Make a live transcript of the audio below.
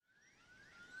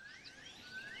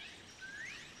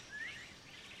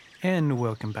And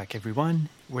welcome back, everyone.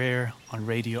 We're on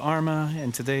Radio Arma,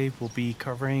 and today we'll be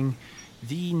covering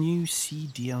the new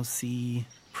cDLC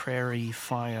Prairie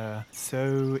Fire.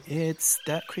 So it's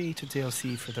that creator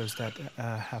DLC for those that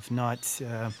have not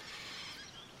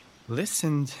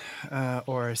listened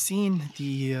or seen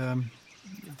the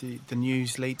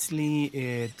news lately.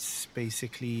 It's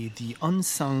basically the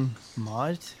unsung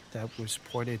mod that was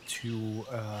ported to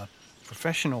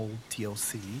professional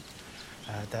DLC.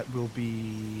 That will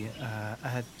be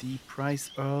at the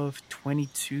price of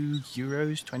 €22,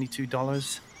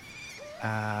 $22,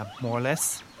 more or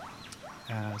less.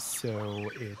 So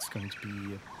it's going to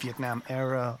be Vietnam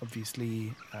era,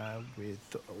 obviously,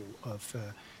 with all of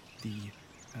the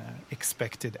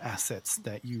expected assets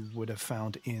that you would have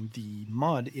found in the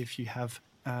mod if you have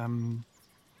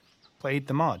played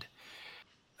the mod.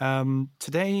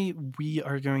 Today, we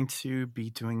are going to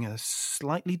be doing a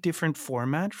slightly different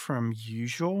format from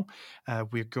usual.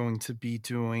 We're going to be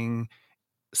doing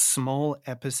small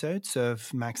episodes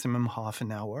of maximum half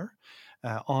an hour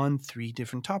on 3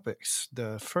 different topics.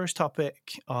 The first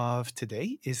topic of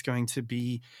today is going to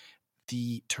be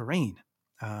the terrain.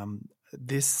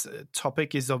 This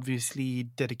topic is obviously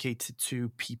dedicated to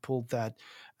people that,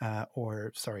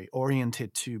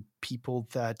 oriented to people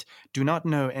that do not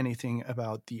know anything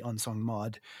about the Unsung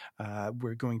mod.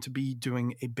 We're going to be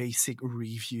doing a basic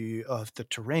review of the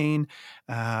terrain.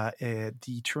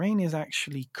 The terrain is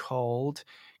actually called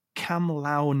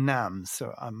Lao Nam.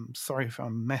 So I'm sorry if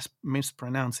I'm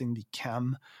mispronouncing the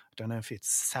Cam. I don't know if it's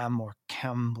Sam or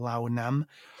Lao Nam.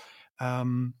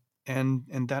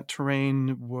 And that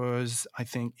terrain was, I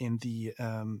think, in the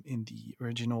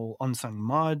original Unsung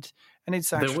mod, and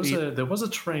it's actually there was a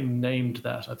terrain named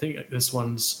that. I think this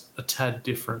one's a tad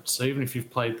different. So even if you've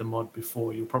played the mod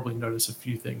before, you'll probably notice a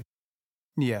few things.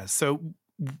 Yeah. So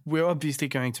we're obviously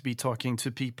going to be talking to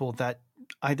people that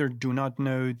either do not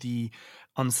know the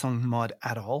Unsung mod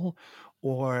at all,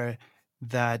 or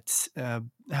that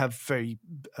have very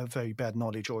bad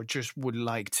knowledge, or just would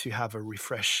like to have a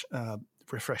refreshed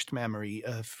memory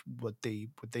of what they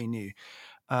knew.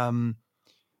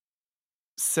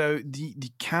 So the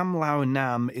Lao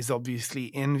Nam is obviously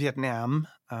in Vietnam.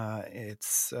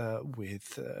 It's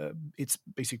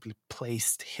basically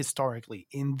placed historically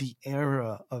in the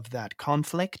era of that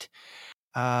conflict.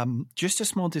 Just a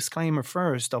small disclaimer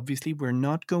first. Obviously, we're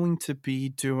not going to be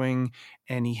doing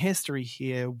any history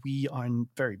here. We are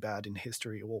very bad in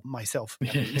history, well, myself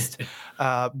at least.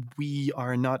 We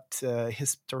are not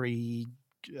history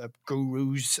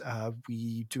gurus.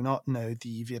 We do not know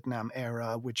the Vietnam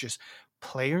era. We're just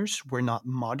players. We're not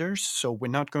modders, so we're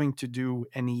not going to do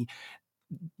any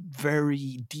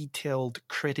very detailed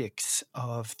critics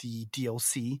of the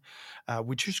DLC.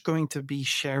 We're just going to be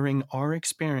sharing our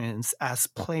experience as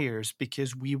players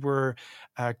because we were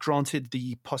granted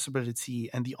the possibility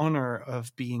and the honor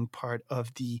of being part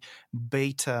of the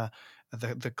beta,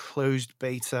 the closed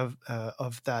beta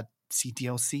of that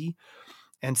cDLC.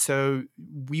 And so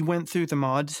we went through the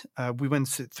mod. We went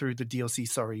through the DLC,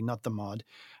 sorry, not the mod.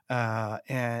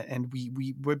 And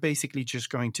we were basically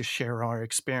just going to share our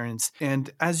experience.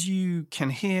 And as you can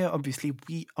hear, obviously,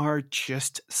 we are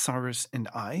just Cyrus and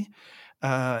I.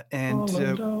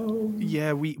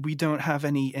 Yeah, we don't have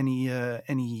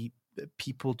any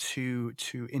people to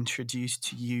introduce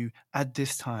to you at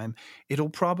this time.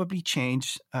 It'll probably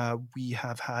change. We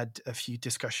have had a few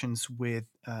discussions with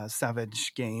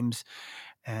Savage Games,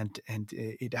 and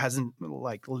it hasn't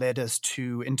led us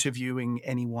to interviewing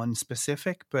anyone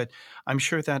specific, but I'm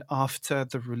sure that after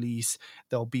the release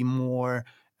there'll be more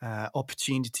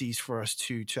opportunities for us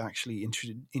to actually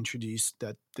introduce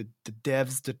the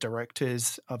devs, the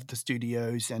directors of the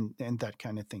studios, and that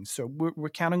kind of thing. So we're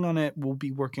counting on it. We'll be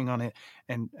working on it,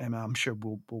 and I'm sure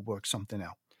we'll work something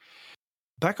out.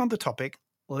 Back on the topic,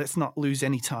 let's not lose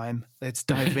any time. Let's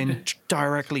dive in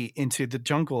directly into the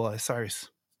jungle, Cyrus.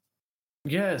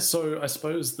 Yeah, so I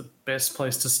suppose the best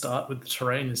place to start with the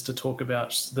terrain is to talk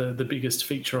about the biggest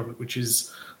feature of it, which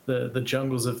is the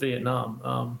jungles of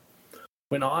Vietnam.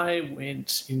 When I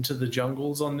went into the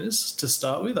jungles on this to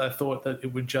start with, I thought that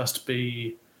it would just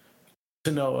be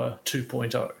Tanoa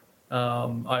 2.0.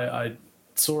 I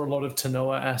saw a lot of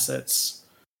Tanoa assets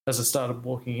as I started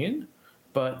walking in,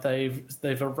 but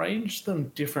they've arranged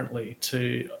them differently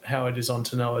to how it is on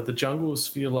Tanoa. The jungles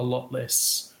feel a lot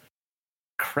less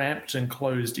cramped and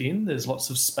closed in. There's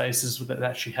lots of spaces that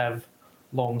actually have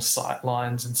long sight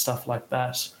lines and stuff like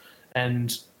that,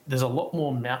 and there's a lot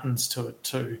more mountains to it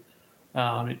too.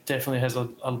 It definitely has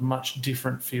a much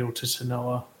different feel to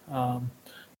Tanoa,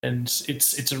 and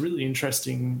it's a really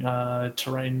interesting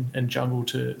terrain and jungle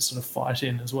to sort of fight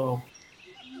in as well.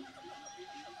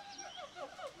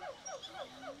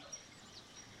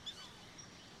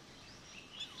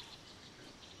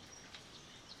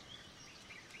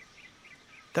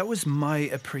 That was my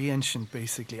apprehension,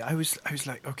 basically. I was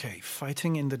like, okay,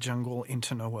 fighting in the jungle in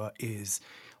Tanoa is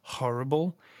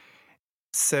horrible.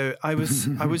 So I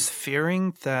was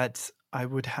fearing that I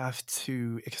would have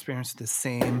to experience the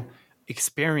same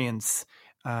experience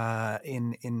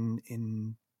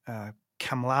in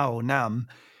Lao Nam,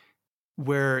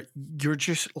 where you're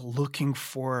just looking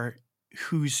for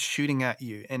who's shooting at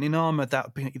you, and in armor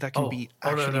that can be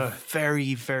actually no.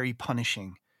 very, very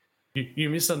punishing. You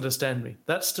misunderstand me.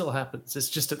 That still happens. It's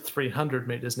just at 300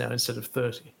 meters now instead of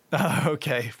 30.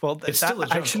 Okay, well It's still a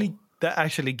jungle. that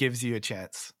actually gives you a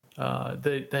chance.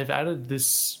 They've added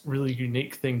this really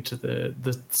unique thing to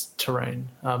the terrain.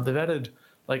 They've added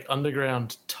like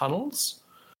underground tunnels,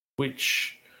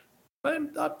 which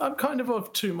I'm kind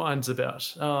of two minds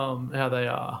about how they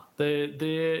are.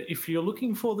 They're if you're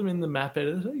looking for them in the map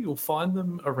editor, you'll find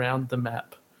them around the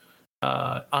map,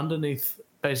 underneath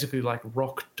basically like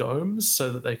rock domes,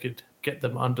 so that they could get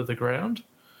them under the ground.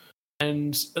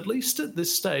 And at least at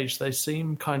this stage, they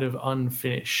seem kind of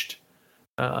unfinished.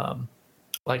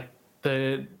 Like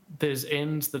there's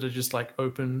ends that are just like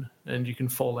open and you can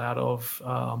fall out of,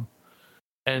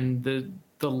 and the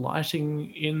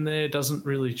lighting in there doesn't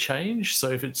really change.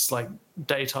 So if it's like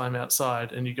daytime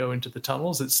outside and you go into the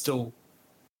tunnels, it's still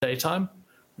daytime,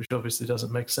 which obviously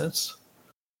doesn't make sense.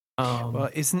 Well,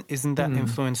 isn't that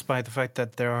influenced by the fact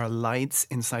that there are lights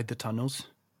inside the tunnels?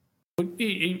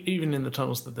 Even in the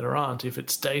tunnels that there aren't, if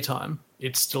it's daytime,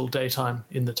 it's still daytime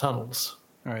in the tunnels.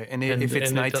 All right, and if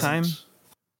it's nighttime,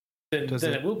 then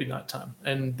it will be nighttime.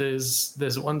 And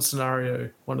there's one scenario,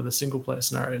 one of the single player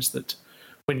scenarios, that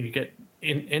when you get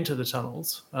into the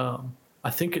tunnels,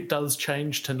 I think it does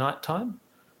change to nighttime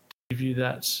to give you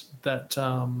that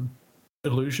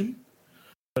illusion,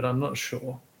 but I'm not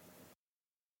sure.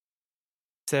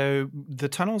 So the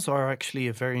tunnels are actually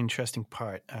a very interesting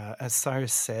part. As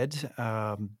Cyrus said,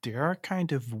 they are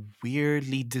kind of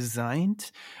weirdly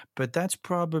designed, but that's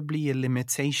probably a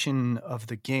limitation of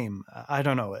the game. I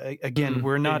don't know. Again,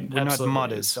 we're not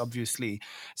modders, obviously,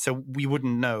 so we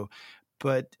wouldn't know.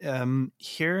 But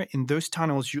here in those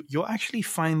tunnels, you'll actually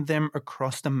find them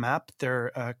across the map.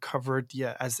 They're covered,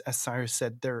 as Cyrus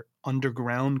said, they're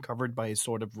underground, covered by a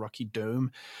sort of rocky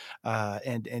dome,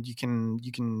 and you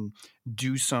can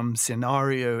do some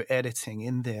scenario editing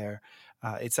in there.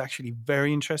 It's actually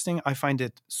very interesting. I find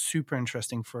it super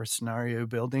interesting for scenario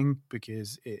building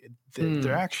because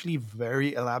they're actually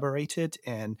very elaborated,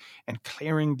 and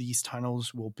clearing these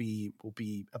tunnels will be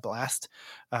a blast.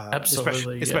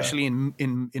 Absolutely, especially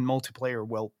in multiplayer,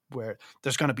 where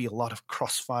there's going to be a lot of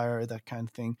crossfire, that kind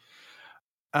of thing.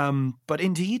 But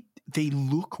indeed, they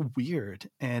look weird,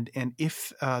 and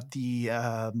if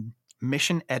the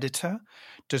mission editor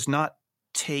does not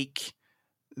take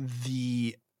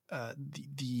the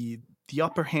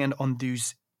upper hand on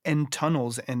these end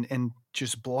tunnels and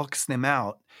just blocks them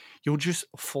out, you'll just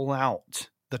fall out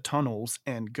the tunnels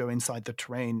and go inside the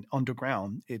terrain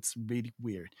underground. It's really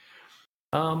weird.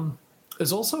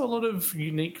 There's also a lot of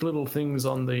unique little things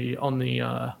on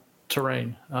the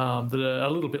terrain that are a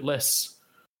little bit less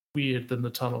weird than the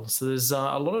tunnels. So there's a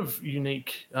lot of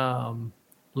unique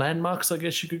landmarks, I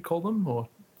guess you could call them, or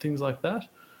things like that.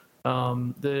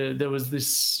 There was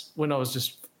this, when I was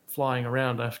just flying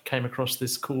around, I came across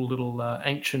this cool little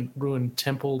ancient ruined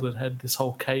temple that had this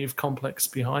whole cave complex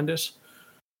behind it,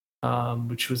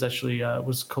 which was actually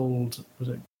was called, was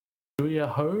it Guya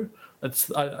Ho?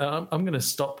 I'm going to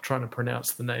stop trying to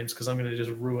pronounce the names because I'm going to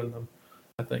just ruin them,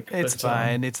 I think. It's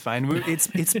fine. It's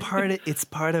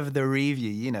part of the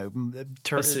review. You know,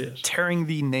 tearing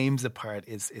the names apart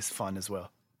is fun as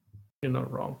well. You're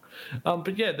not wrong.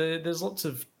 But yeah, there's lots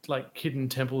of like hidden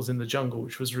temples in the jungle,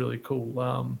 which was really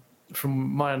cool. From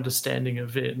my understanding of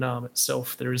Vietnam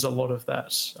itself, there is a lot of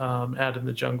that out in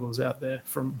the jungles out there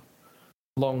from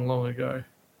long, long ago.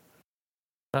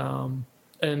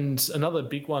 And another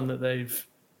big one that they've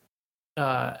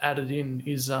added in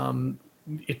is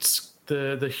it's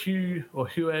the Hue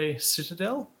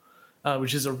Citadel,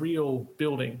 which is a real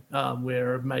building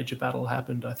where a major battle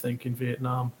happened, I think, in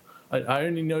Vietnam. I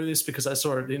only know this because I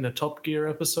saw it in a Top Gear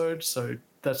episode, so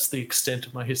that's the extent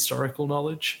of my historical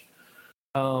knowledge.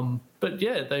 But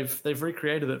yeah, they've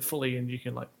recreated it fully, and you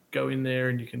can like go in there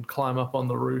and you can climb up on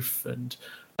the roof. And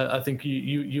I think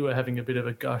you were having a bit of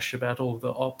a gush about all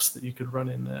the ops that you could run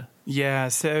in there. Yeah,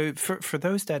 so for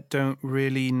those that don't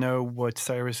really know what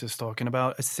Cyrus is talking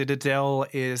about, a citadel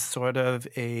is sort of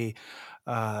a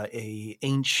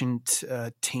ancient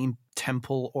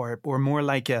temple, or more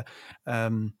like a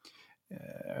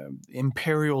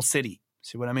imperial city.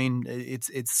 See what I mean?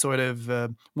 It's sort of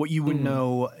what you would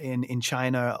know in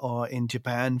China or in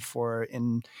Japan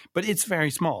but it's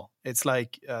very small. It's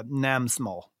like Nam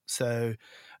small. So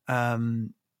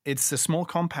it's a small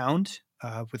compound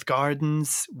with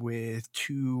gardens, with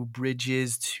 2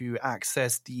 bridges to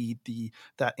access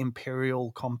that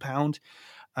imperial compound,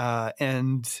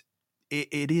 and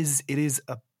it is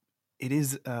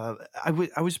I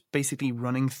was basically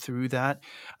running through that.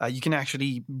 You can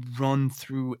actually run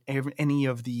through any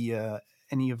of the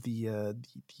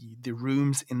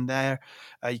rooms in there.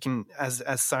 You can, as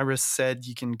Cyrus said,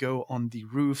 you can go on the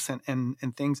roofs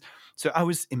and things. So I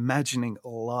was imagining a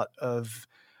lot of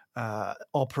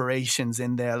operations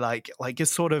in there, like a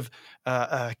sort of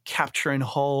a capture and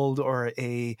hold, or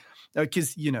a,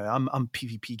 because I'm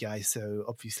PvP guy, so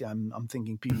obviously I'm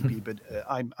thinking PvP, but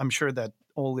I'm sure that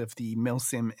all of the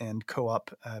milsim and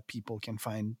co-op people can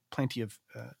find plenty of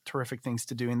terrific things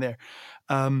to do in there.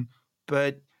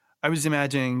 But I was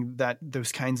imagining that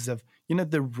those kinds of,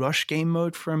 the rush game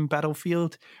mode from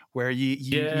Battlefield, where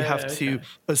you have to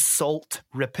assault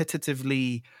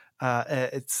repetitively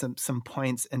at some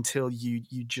points until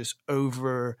you just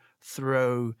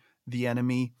overthrow the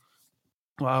enemy.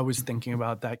 Well, I was thinking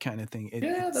about that kind of thing.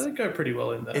 That would go pretty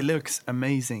well in there. It looks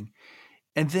amazing.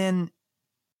 And then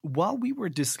while we were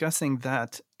discussing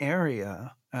that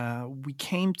area, we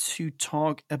came to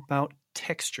talk about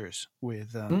textures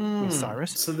with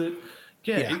Cyrus. So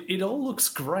it all looks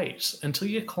great until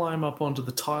you climb up onto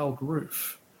the tiled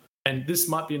roof. And this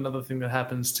might be another thing that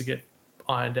happens to get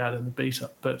ironed out in the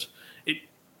beta, but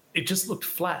it just looked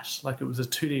flat, like it was a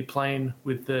 2D plane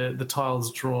with the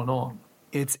tiles drawn on.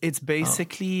 It's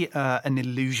basically an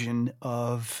illusion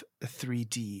of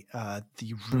 3D.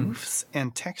 The roofs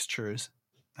and textures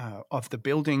of the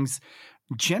buildings,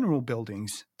 general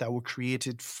buildings that were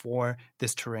created for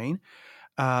this terrain,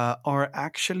 are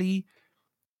actually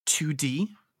 2D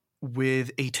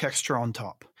with a texture on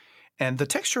top. And the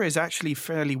texture is actually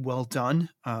fairly well done.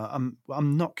 I'm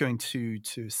not going to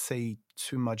say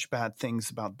too much bad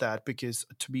things about that, because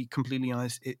to be completely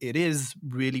honest, it is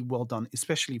really well done,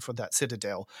 especially for that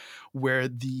citadel, where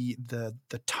the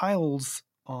tiles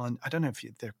on, I don't know if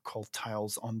they're called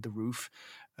tiles on the roof,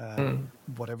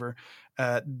 whatever.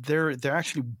 They're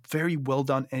actually very well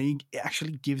done, and it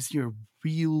actually gives you a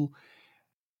real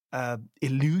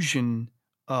illusion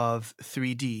of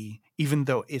 3D, even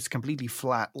though it's completely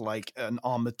flat like an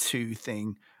Arma 2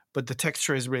 thing, but the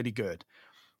texture is really good.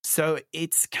 So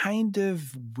it's kind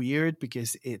of weird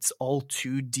because it's all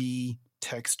 2D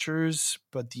textures,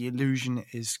 but the illusion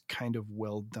is kind of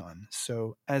well done.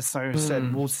 So as Cyrus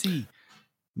said, we'll see.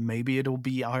 Maybe it'll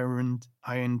be ironed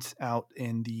out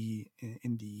in the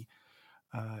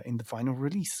final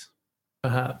release.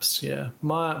 Perhaps, yeah.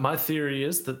 My theory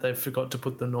is that they forgot to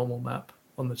put the normal map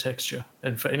on the texture,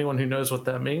 and for anyone who knows what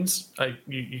that means,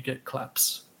 you get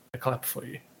claps. A clap for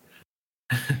you.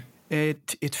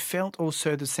 It felt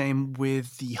also the same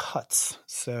with the huts.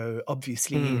 So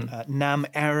obviously, Nam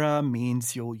era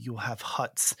means you'll have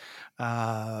huts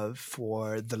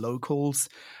for the locals,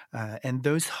 and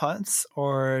those huts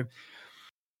are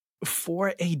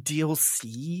for a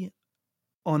DLC.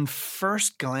 On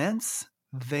first glance,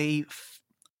 the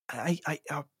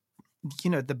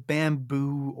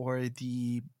bamboo or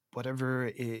the whatever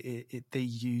they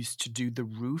used to do the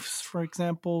roofs, for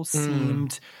example,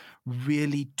 seemed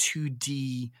really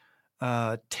 2D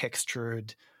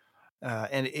textured,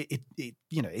 and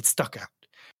it stuck out.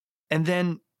 And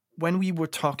then when we were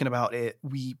talking about it,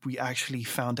 we actually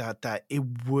found out that it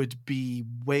would be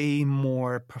way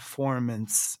more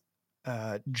performance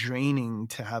draining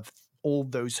to have all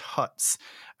those huts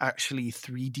actually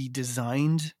 3D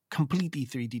designed, completely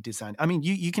 3D designed. I mean,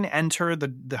 you can enter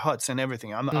the huts and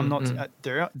everything. I'm not.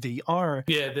 They are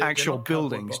actual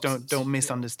buildings. Don't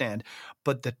misunderstand.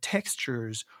 But the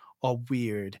textures are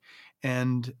weird,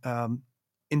 and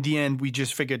in the end, we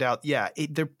just figured out,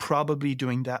 they're probably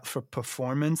doing that for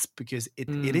performance, because it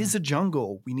is a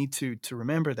jungle. We need to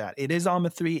remember that it is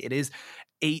Arma 3. It is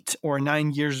 8 or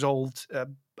 9 years old.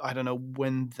 I don't know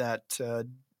when that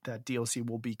DLC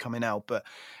will be coming out, but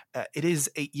it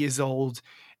is 8 years old.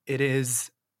 It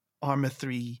is Arma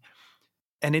 3,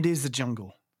 and it is a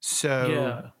jungle.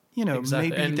 So exactly.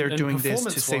 Maybe they're doing this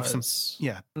to save some.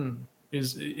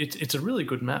 It's a really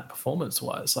good map performance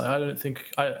wise. Like, I don't think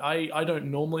I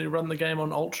don't normally run the game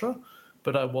on ultra,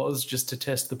 but I was just to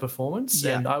test the performance,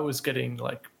 and I was getting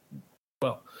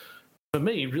for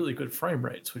me, really good frame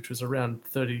rates, which was around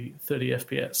 30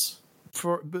 FPS.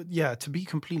 But yeah, to be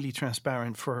completely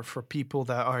transparent, for people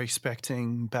that are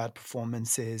expecting bad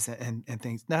performances and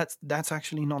things, that's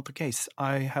actually not the case.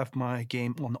 I have my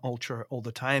game on ultra all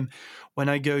the time. When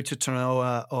I go to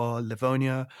Tanoa or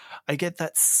Livonia, I get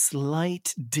that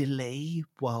slight delay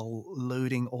while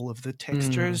loading all of the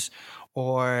textures,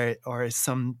 or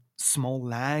some small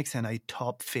lags, and I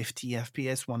top 50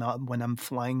 FPS when I'm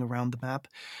flying around the map.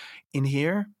 In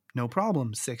here, no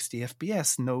problem, 60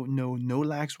 FPS, no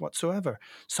lags whatsoever.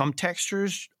 Some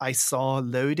textures I saw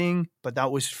loading, but that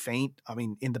was faint. I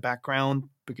mean, in the background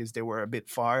because they were a bit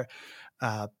far.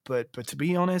 But to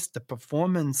be honest, the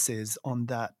performances on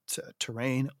that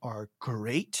terrain are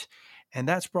great, and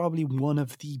that's probably one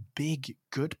of the big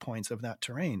good points of that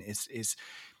terrain. Is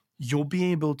you'll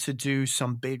be able to do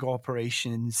some big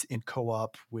operations in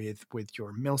co-op with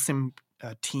your milsim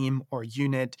team or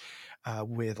unit,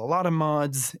 with a lot of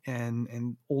mods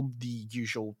and all the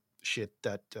usual shit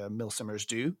that milsimmers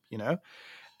do,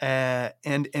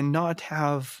 and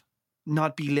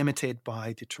not be limited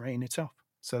by the terrain itself.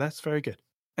 So that's very good.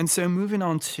 And so moving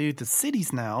on to the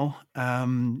cities now,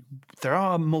 there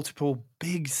are multiple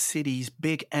big cities,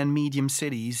 big and medium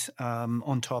cities,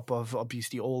 on top of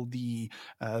obviously all the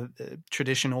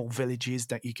traditional villages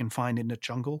that you can find in the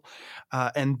jungle.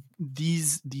 And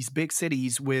these big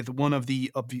cities with one of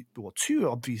the, two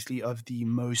obviously of the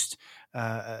most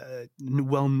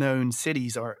well-known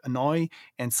cities are Hanoi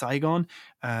and Saigon.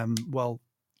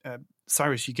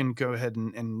 Cyrus, you can go ahead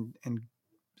and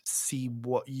see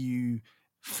what you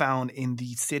found in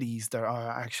these cities that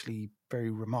are actually very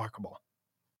remarkable.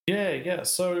 Yeah.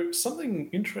 So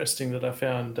something interesting that I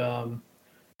found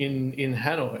in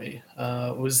Hanoi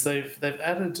was they've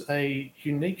added a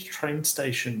unique train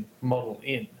station model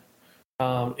in.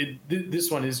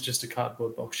 This one is just a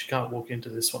cardboard box. You can't walk into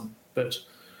this one, but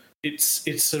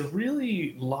it's a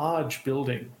really large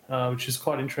building, which is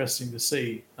quite interesting to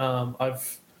see.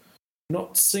 I've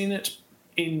not seen it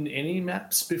in any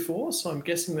maps before, so I'm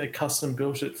guessing they custom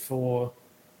built it for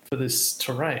this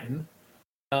terrain.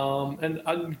 And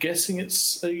I'm guessing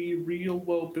it's a real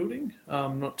world building.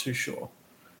 I'm not too sure,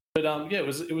 but yeah, it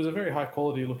was a very high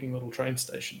quality looking little train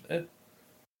station there.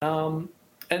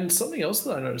 And something else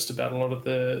that I noticed about a lot of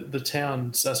the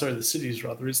towns, the cities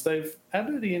rather, is they've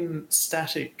added in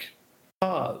static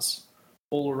cars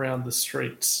all around the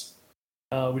streets,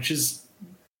 which is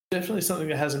definitely something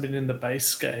that hasn't been in the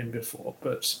base game before.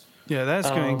 But yeah, that's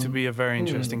going to be a very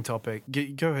interesting topic.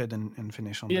 Go ahead and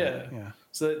finish on that. Yeah.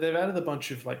 So they've added a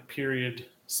bunch of like period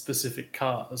specific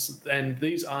cars, and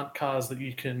these aren't cars that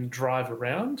you can drive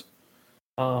around.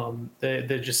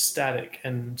 They're just static,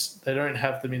 and they don't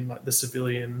have them in like the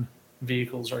civilian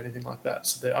vehicles or anything like that.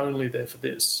 So they're only there for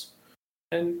this.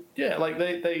 And yeah, like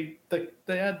they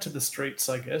add to the streets,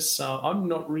 I guess. I'm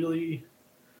not really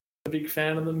a big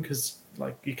fan of them because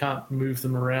like you can't move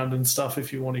them around and stuff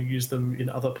if you want to use them in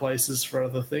other places for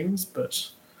other things. But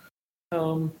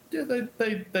yeah,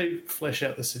 they flesh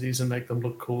out the cities and make them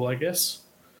look cool, I guess.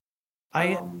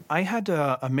 I had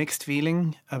a mixed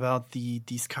feeling about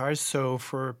these cars. So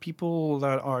for people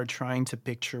that are trying to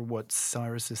picture what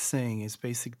Cyrus is saying, is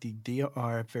basically they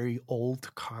are very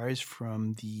old cars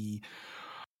from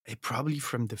probably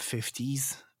from the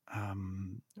 50s,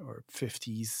 or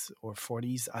 50s or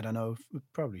 40s. I don't know,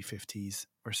 probably 50s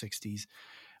or 60s.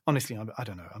 Honestly, I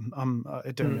don't know.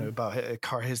 I don't know about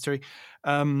car history.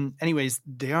 Anyways,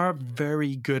 they are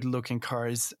very good looking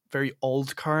cars, very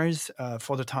old cars.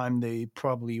 For the time, they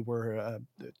probably were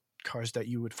the cars that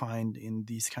you would find in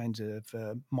these kinds of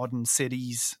modern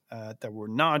cities that were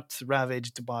not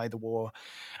ravaged by the war.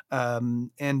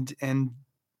 And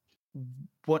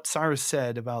what Cyrus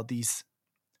said about these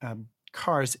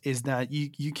cars is that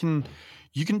you can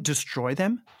destroy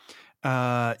them.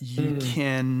 You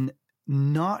can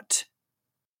not.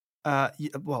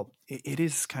 It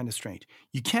is kind of strange.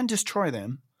 You can destroy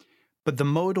them, but the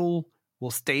modal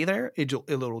will stay there.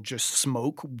 It'll just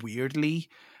smoke weirdly.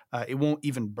 It won't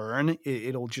even burn.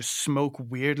 It'll just smoke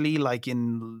weirdly, like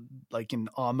in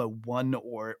Arma 1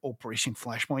 or Operation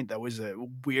Flashpoint. That was a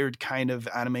weird kind of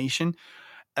animation.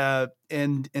 And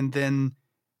then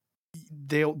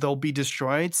they'll be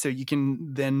destroyed, so you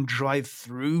can then drive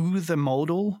through the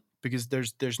modal, because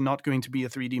there's not going to be a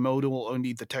 3D modal,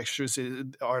 only the textures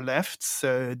are left.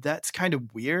 So that's kind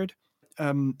of weird.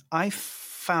 I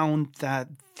found that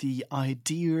the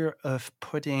idea of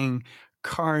putting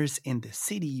cars in the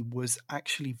city was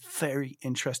actually very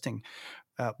interesting.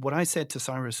 What I said to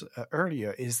Cyrus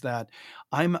earlier is that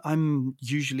I'm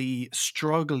usually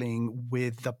struggling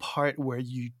with the part where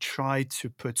you try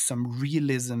to put some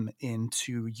realism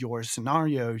into your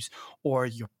scenarios or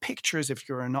your pictures if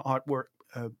you're an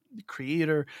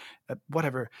creator,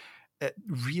 whatever.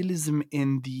 Realism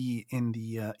in the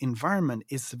environment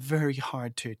is very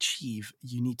hard to achieve.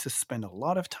 You need to spend a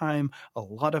lot of time, a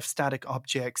lot of static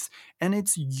objects, and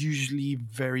it's usually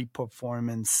very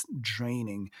performance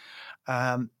draining.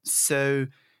 So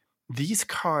these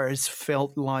cars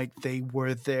felt like they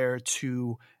were there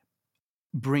to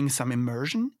bring some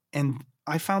immersion, and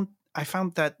I found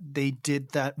that they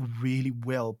did that really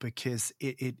well, because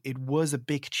it was a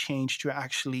big change to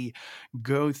actually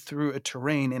go through a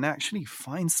terrain and actually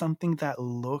find something that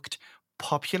looked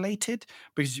populated,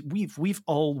 because we've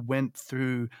all went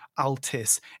through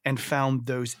Altis and found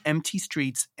those empty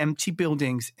streets, empty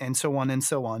buildings, and so on and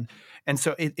so on, and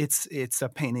so it's a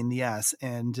pain in the ass,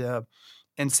 and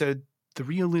so the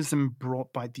realism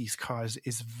brought by these cars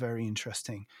is very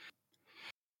interesting.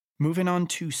 Moving on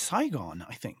to Saigon,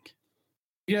 I think.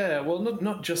 Yeah, well,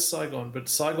 not just Saigon, but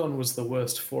Saigon was the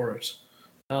worst for it.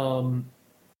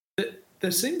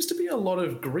 There seems to be a lot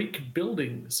of Greek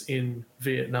buildings in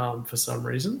Vietnam for some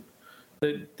reason.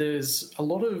 There's a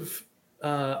lot of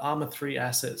Arma 3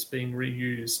 assets being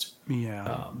reused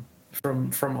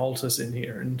from Altus in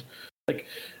here. And like,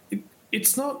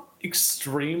 it's not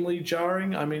extremely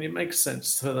jarring. I mean, it makes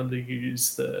sense for them to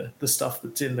use the stuff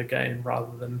that's in the game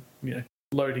rather than,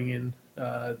 loading in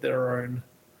their own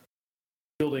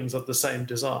buildings of the same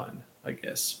design, I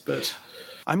guess. But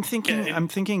I'm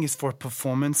thinking it's for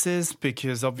performances,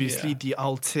 because obviously the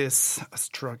Altis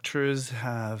structures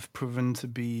have proven to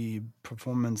be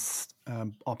performance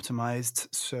optimized.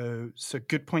 So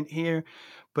good point here.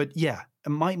 But yeah,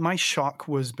 my shock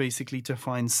was basically to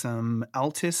find some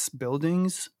Altis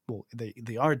buildings. Well,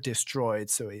 they are destroyed,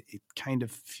 so it kind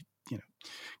of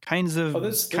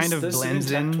there's blends some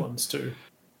intact in. ones too.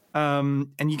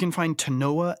 And you can find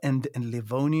Tanoa and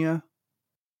Livonia.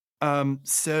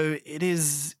 So it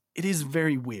is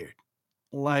very weird.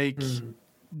 Like,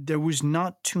 there was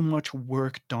not too much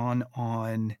work done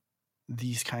on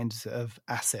these kinds of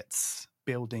assets,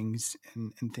 buildings,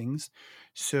 and things.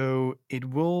 So it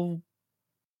will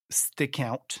stick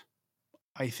out,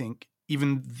 I think,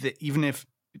 even if,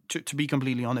 to be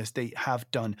completely honest, they have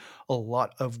done a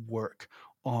lot of work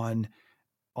on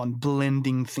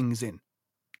blending things in.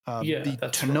 The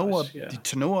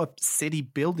Tanoa city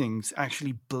buildings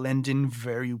actually blend in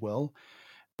very well,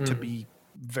 to be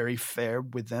very fair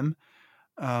with them.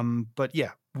 But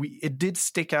yeah, it did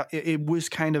stick out. It was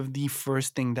kind of the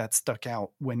first thing that stuck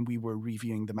out when we were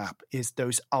reviewing the map, is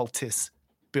those Altis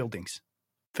buildings.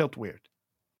 Felt weird.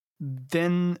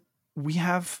 Then we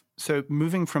have, so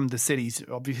moving from the cities,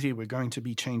 obviously we're going to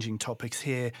be changing topics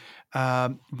here.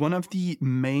 One of the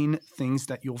main things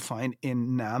that you'll find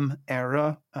in Nam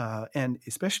era, and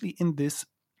especially in this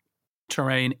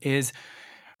terrain, is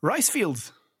rice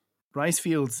fields. Rice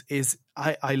fields is,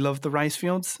 I love the rice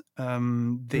fields.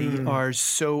 They are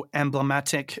so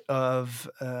emblematic of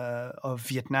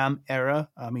Vietnam era.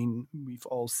 I mean, we've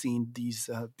all seen these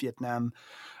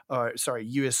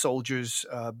US soldiers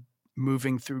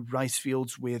moving through rice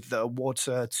fields with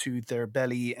water to their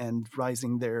belly and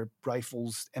rising their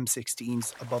rifles,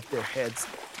 M16s, above their heads.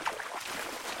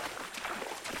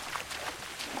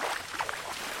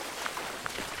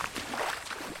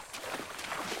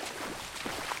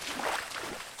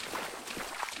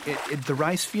 The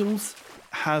rice fields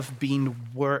have been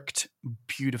worked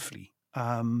beautifully.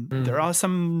 There are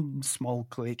some small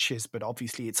glitches, but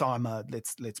obviously it's Arma.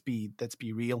 Let's be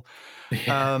real.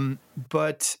 Yeah.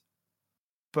 But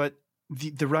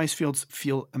the rice fields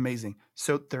feel amazing.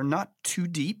 So they're not too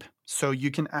deep, so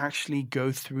you can actually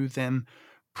go through them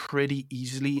pretty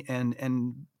easily,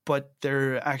 but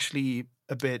they're actually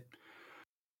a bit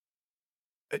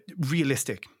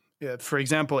realistic. For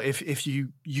example, if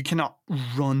you cannot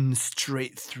run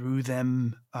straight through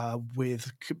them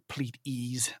with complete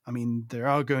ease. I mean, they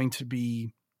are going to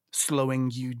be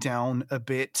slowing you down a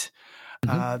bit.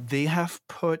 They have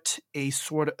put a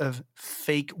sort of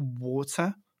fake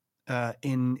water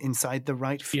inside the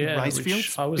rice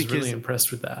fields. I was really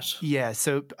impressed with that. Yeah,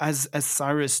 so as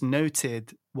Cyrus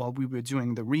noted while we were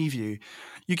doing the review,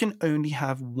 you can only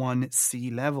have one sea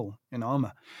level in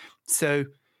Arma. So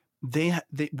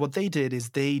what they did is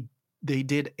they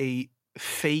did a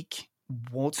fake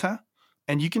water,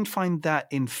 and you can find that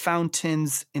in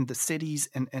fountains in the cities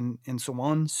and so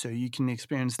on. So you can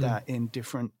experience that in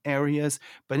different areas.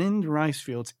 But in the rice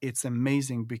fields, it's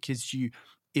amazing, because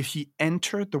if you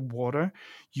enter the water,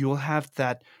 you'll have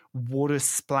that water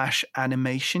splash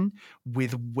animation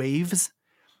with waves,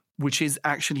 which is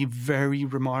actually very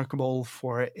remarkable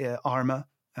for Arma.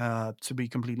 To be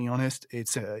completely honest,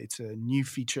 it's a new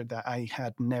feature that I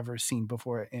had never seen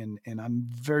before, and I'm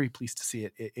very pleased to see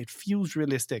it. It feels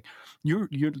realistic. You're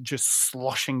just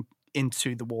sloshing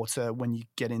into the water when you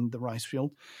get in the rice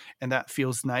field, and that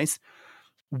feels nice.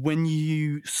 When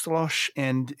you slosh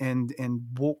and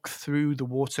walk through the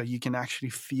water, you can actually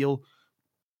feel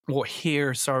or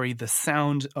hear, the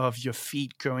sound of your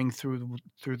feet going through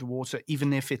the water.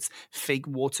 Even if it's fake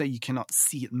water, you cannot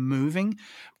see it moving,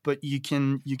 but you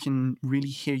can really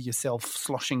hear yourself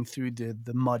sloshing through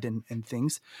the mud and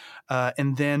things.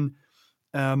 And then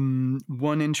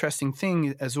one interesting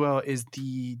thing as well is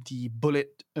the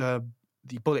bullet.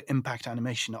 The bullet impact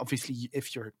animation. Obviously,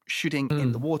 if you're shooting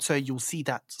in the water, you'll see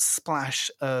that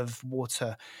splash of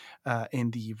water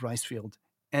in the rice field,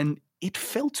 and it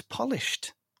felt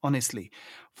polished. Honestly,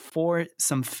 for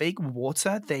some fake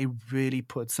water, they really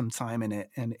put some time in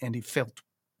it, and it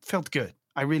felt good.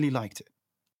 I really liked it.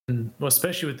 Well,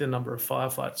 especially with the number of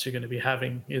firefights you're going to be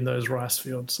having in those rice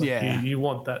fields. You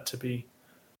want that to be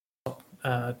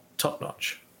top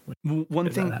notch.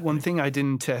 One thing I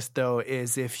didn't test though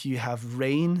is if you have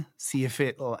rain, see if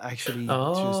it'll actually.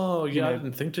 I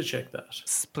didn't think to check that.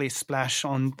 Splash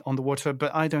on the water,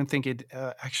 but I don't think it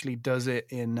actually does it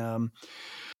in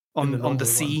on the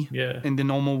sea, in the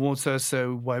normal water.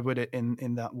 So why would it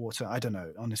in that water? I don't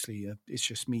know. Honestly, it's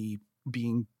just me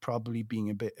being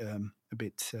a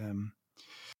bit.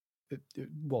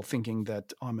 Thinking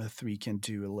that Armor 3 can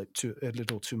do a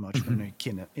little too much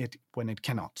when it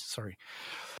cannot. Sorry.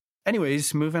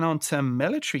 Anyways, moving on to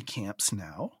military camps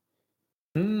now.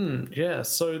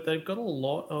 So they've got a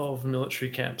lot of military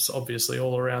camps, obviously,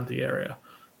 all around the area.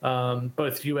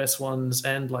 Both US ones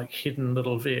and like hidden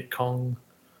little Viet Cong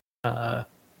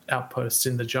outposts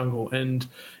in the jungle. And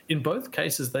in both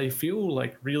cases, they feel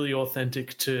like really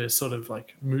authentic to sort of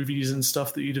like movies and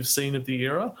stuff that you'd have seen of the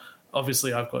era.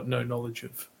 Obviously, I've got no knowledge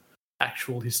of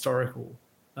actual historical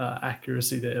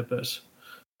accuracy there, but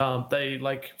they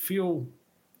like feel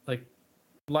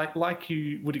like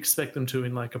you would expect them to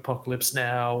in like Apocalypse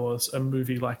Now or a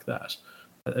movie like that.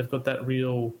 They've got that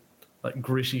real like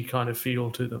gritty kind of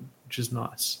feel to them, which is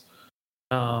nice.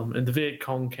 And the Viet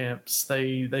Cong camps,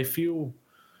 they feel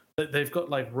that they've got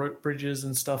like rope bridges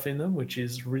and stuff in them, which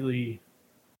is really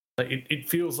like it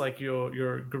feels like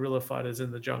you're guerrilla fighters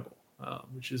in the jungle,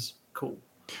 which is cool.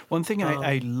 One thing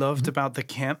I loved about the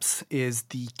camps is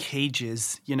the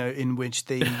cages, in which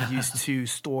they used to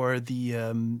store to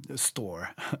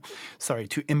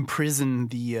imprison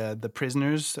the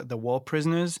prisoners, the war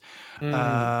prisoners,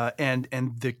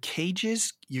 and the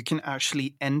cages you can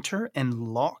actually enter and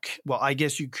lock. Well, I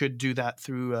guess you could do that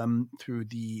through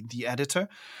the editor,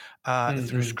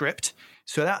 through script.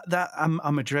 So that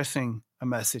I'm addressing a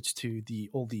message to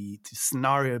all the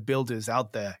scenario builders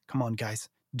out there. Come on, guys.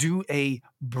 Do a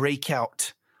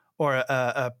breakout or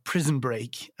a prison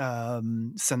break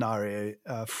scenario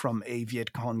from a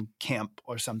Viet Cong camp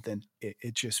or something.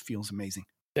 It just feels amazing.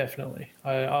 Definitely.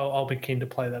 I'll be keen to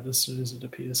play that as soon as it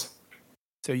appears.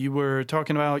 So you were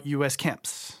talking about US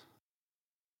camps.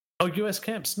 Oh, US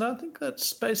camps. No, I think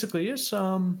that's basically it.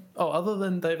 Other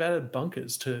than they've added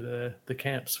bunkers to the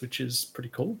camps, which is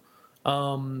pretty cool.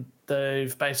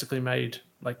 They've basically made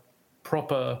like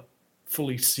proper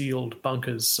fully sealed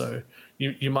bunkers, so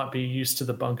you might be used to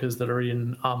the bunkers that are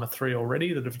in Armor 3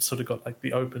 already that have sort of got like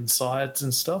the open sides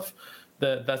and stuff.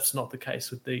 That's not the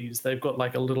case with these. They've got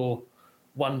like a little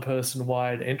one person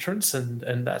wide entrance and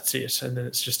that's it, and then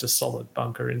it's just a solid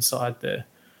bunker inside there.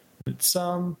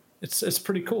 It's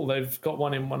pretty cool. They've got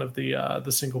one in one of the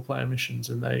single player missions,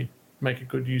 and they make a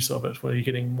good use of it where you're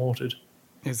getting mortared.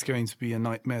 It's going to be a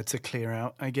nightmare to clear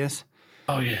out, I guess.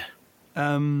 Oh yeah.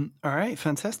 All right,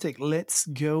 fantastic. Let's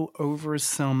go over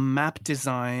some map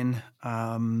design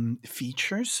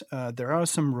features. There are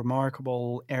some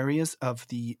remarkable areas of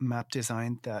the map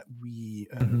design that we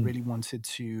really wanted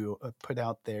to put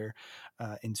out there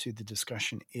into the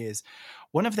discussion.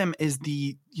 One of them is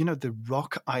the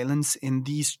rock islands in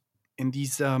these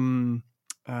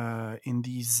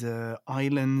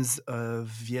islands of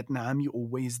Vietnam.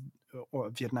 Or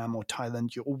Vietnam or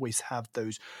Thailand, you always have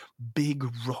those big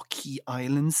rocky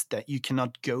islands that you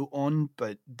cannot go on,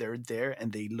 but they're there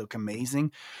and they look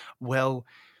amazing. Well,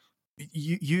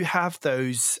 you have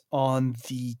those on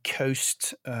the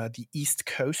coast, the east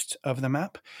coast of the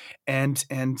map, and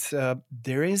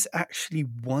there is actually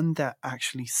one that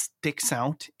actually sticks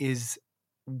out. Is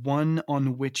one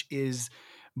on which is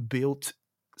built.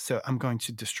 So I'm going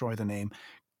to destroy the name.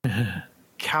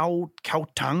 Cao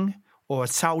Tang. or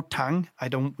Sao Tang. I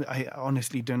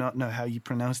honestly do not know how you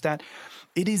pronounce that.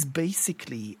 It is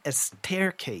basically a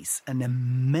staircase, an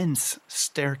immense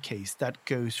staircase that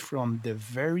goes from the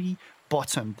very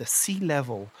bottom, the sea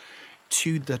level,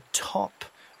 to the top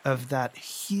of that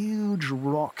huge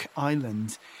rock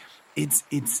island.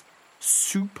 It's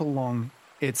super long.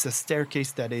 It's a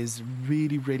staircase that is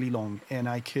really, really long, and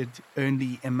I could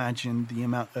only imagine the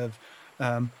amount of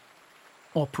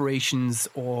operations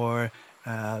or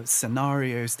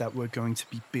scenarios that were going to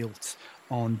be built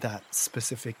on that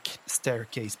specific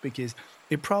staircase, because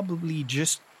it probably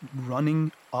just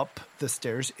running up the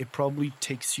stairs, it probably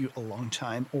takes you a long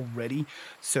time already.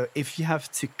 So if you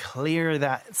have to clear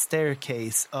that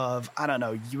staircase of, I don't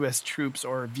know, US troops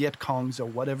or Viet Congs or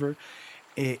whatever,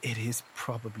 it is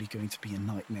probably going to be a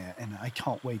nightmare. And I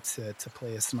can't wait to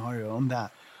play a scenario on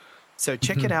that. So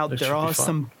check it out. That There should be are fun.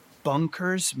 some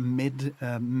bunkers mid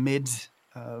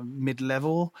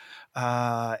level,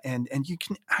 and you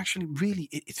can actually really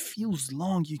it feels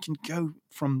long. You can go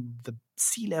from the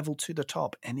sea level to the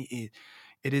top, and it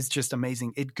is just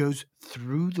amazing. It goes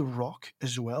through the rock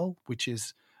as well, which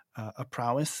is a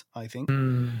prowess, I think.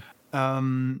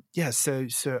 Yeah, so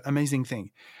amazing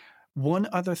thing. One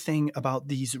other thing about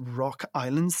these rock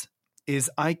islands is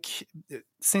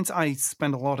since I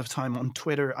spend a lot of time on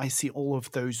Twitter, I see all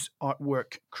of those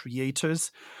artwork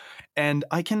creators, and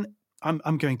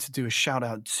I'm going to do a shout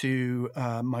out to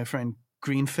my friend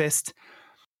Greenfist.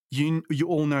 You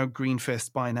all know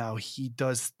Greenfist by now. He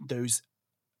does those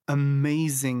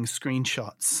amazing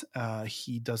screenshots.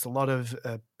 He does a lot of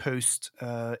post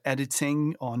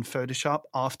editing on Photoshop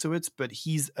afterwards, but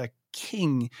he's a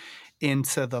king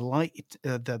into the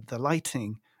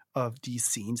lighting of these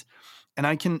scenes. And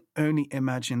I can only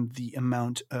imagine the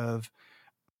amount of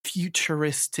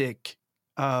futuristic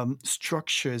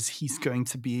structures he's going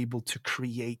to be able to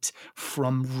create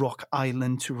from rock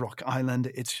island to rock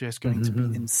island. It's just going to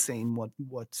be insane what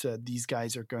these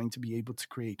guys are going to be able to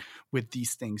create with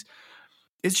these things.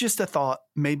 It's just a thought.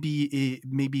 Maybe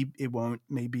it won't.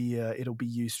 Maybe it'll be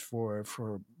used for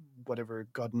whatever,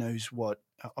 God knows what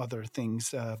other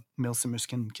things Milsimers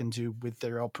can do with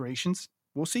their operations.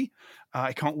 We'll see.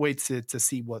 I can't wait to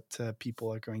see what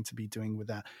people are going to be doing with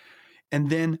that. And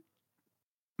then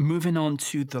moving on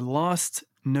to the last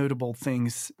notable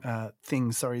things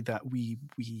that we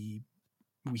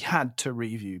had to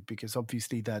review, because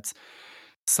obviously that's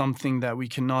something that we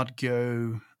cannot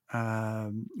go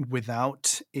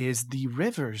without, is the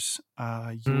rivers.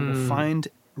 You will find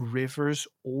rivers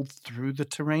all through the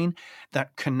terrain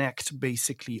that connect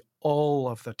basically all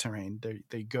of the terrain.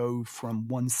 They go from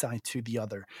one side to the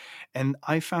other. And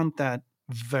I found that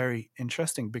very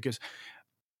interesting because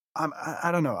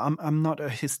I don't know. I'm not a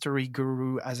history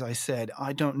guru, as I said.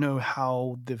 I don't know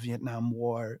how the Vietnam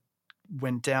War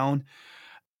went down.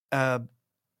 There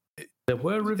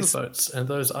were riverboats, and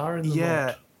those are in the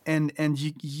mod. And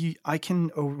you I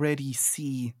can already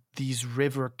see these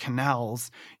river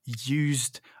canals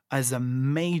used as a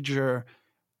major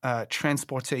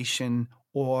transportation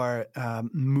or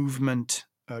movement.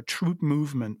 Troop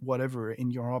movement, whatever, in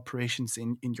your operations,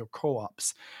 in your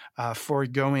co-ops, for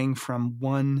going from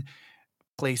one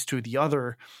place to the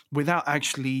other without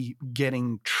actually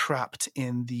getting trapped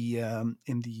in the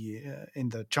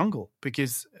jungle.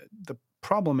 Because the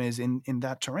problem is in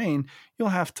that terrain, you'll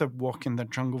have to walk in the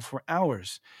jungle for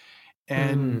hours.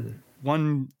 And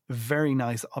one very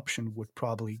nice option would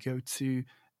probably go to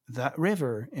that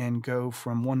river and go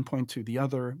from one point to the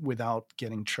other without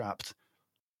getting trapped.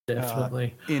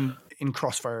 Definitely. In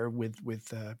crossfire with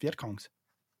Viet Congs.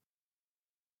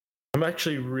 I'm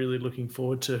actually really looking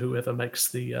forward to whoever makes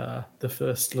the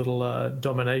first little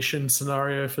domination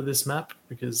scenario for this map,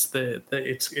 because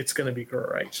it's going to be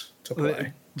great to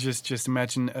play. Just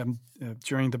imagine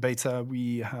during the beta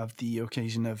we have the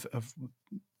occasion of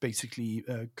basically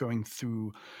going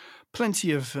through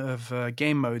plenty of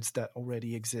game modes that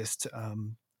already exist.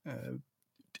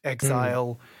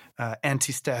 Exile,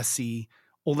 anti-Stasi,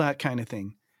 all that kind of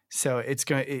thing. So it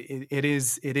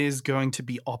is going to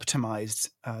be optimized.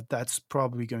 That's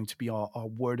probably going to be our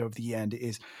word of the end.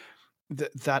 Is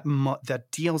that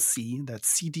DLC, that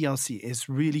cDLC, is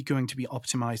really going to be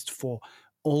optimized for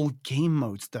all game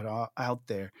modes that are out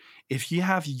there. If you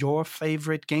have your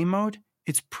favorite game mode,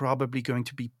 it's probably going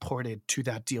to be ported to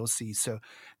that DLC. So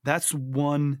that's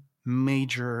one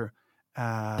major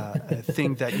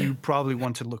thing that you probably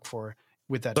want to look for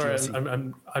with that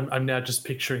DLC. I'm now just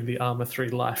picturing the Arma 3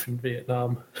 life in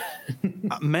Vietnam.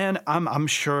 Man, I'm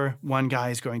sure one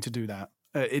guy is going to do that.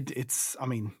 It's I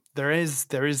mean, there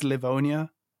is Livonia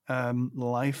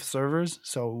live servers,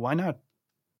 so why not?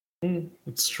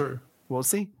 It's true. We'll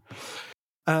see.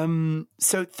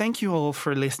 So thank you all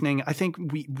for listening. I think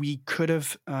we could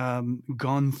have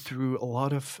gone through a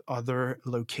lot of other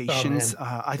locations.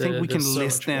 I think we can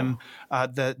list them.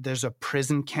 There's a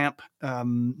prison camp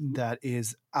that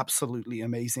is absolutely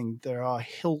amazing. There are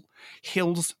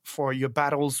hills for your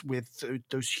battles with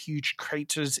those huge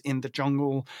craters in the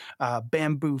jungle,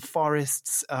 bamboo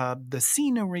forests. The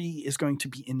scenery is going to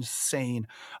be insane.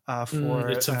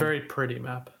 It's a very pretty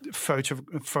map.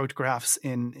 Photographs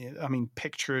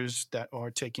pictures that are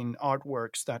taking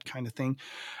artworks, that kind of thing,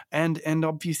 and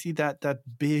obviously that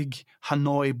big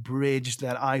Hanoi bridge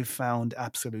that I found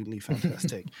absolutely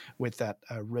fantastic with that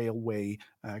railway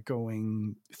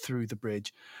going through the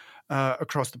bridge,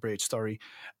 across the bridge. Sorry.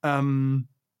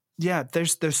 Yeah,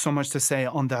 there's so much to say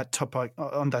on that topic,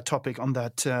 on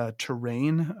that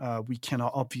terrain. We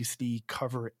cannot obviously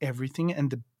cover everything,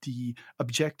 and the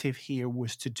objective here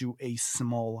was to do a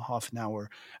small half an hour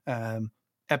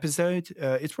episode.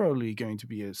 It's probably going to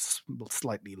be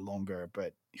slightly longer,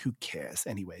 but who cares?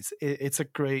 Anyways, it's a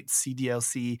great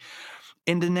cDLC.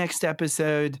 In the next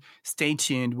episode, stay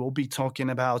tuned. We'll be talking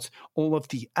about all of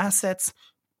the assets.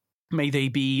 May they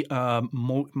be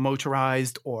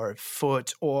motorized or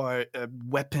foot or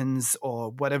weapons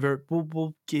or whatever.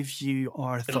 We'll give you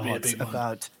our thoughts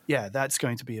about. Yeah, that's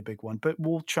going to be a big one. But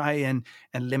we'll try and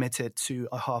limit it to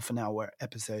a half an hour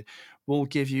episode. We'll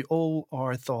give you all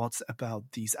our thoughts about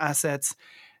these assets,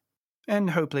 and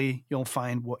hopefully you'll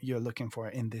find what you're looking for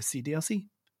in this cDLC.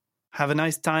 Have a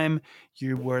nice time.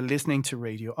 You were listening to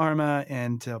Radio Arma,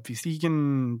 and obviously you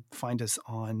can find us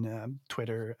on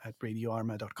Twitter at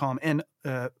radioarma.com and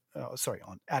at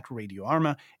Radio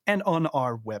Arma, and on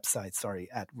our website,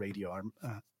 at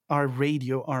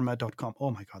radioarma.com.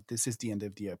 Oh my God, this is the end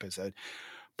of the episode.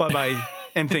 Bye-bye,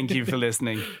 and thank you for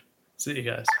listening. See you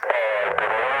guys.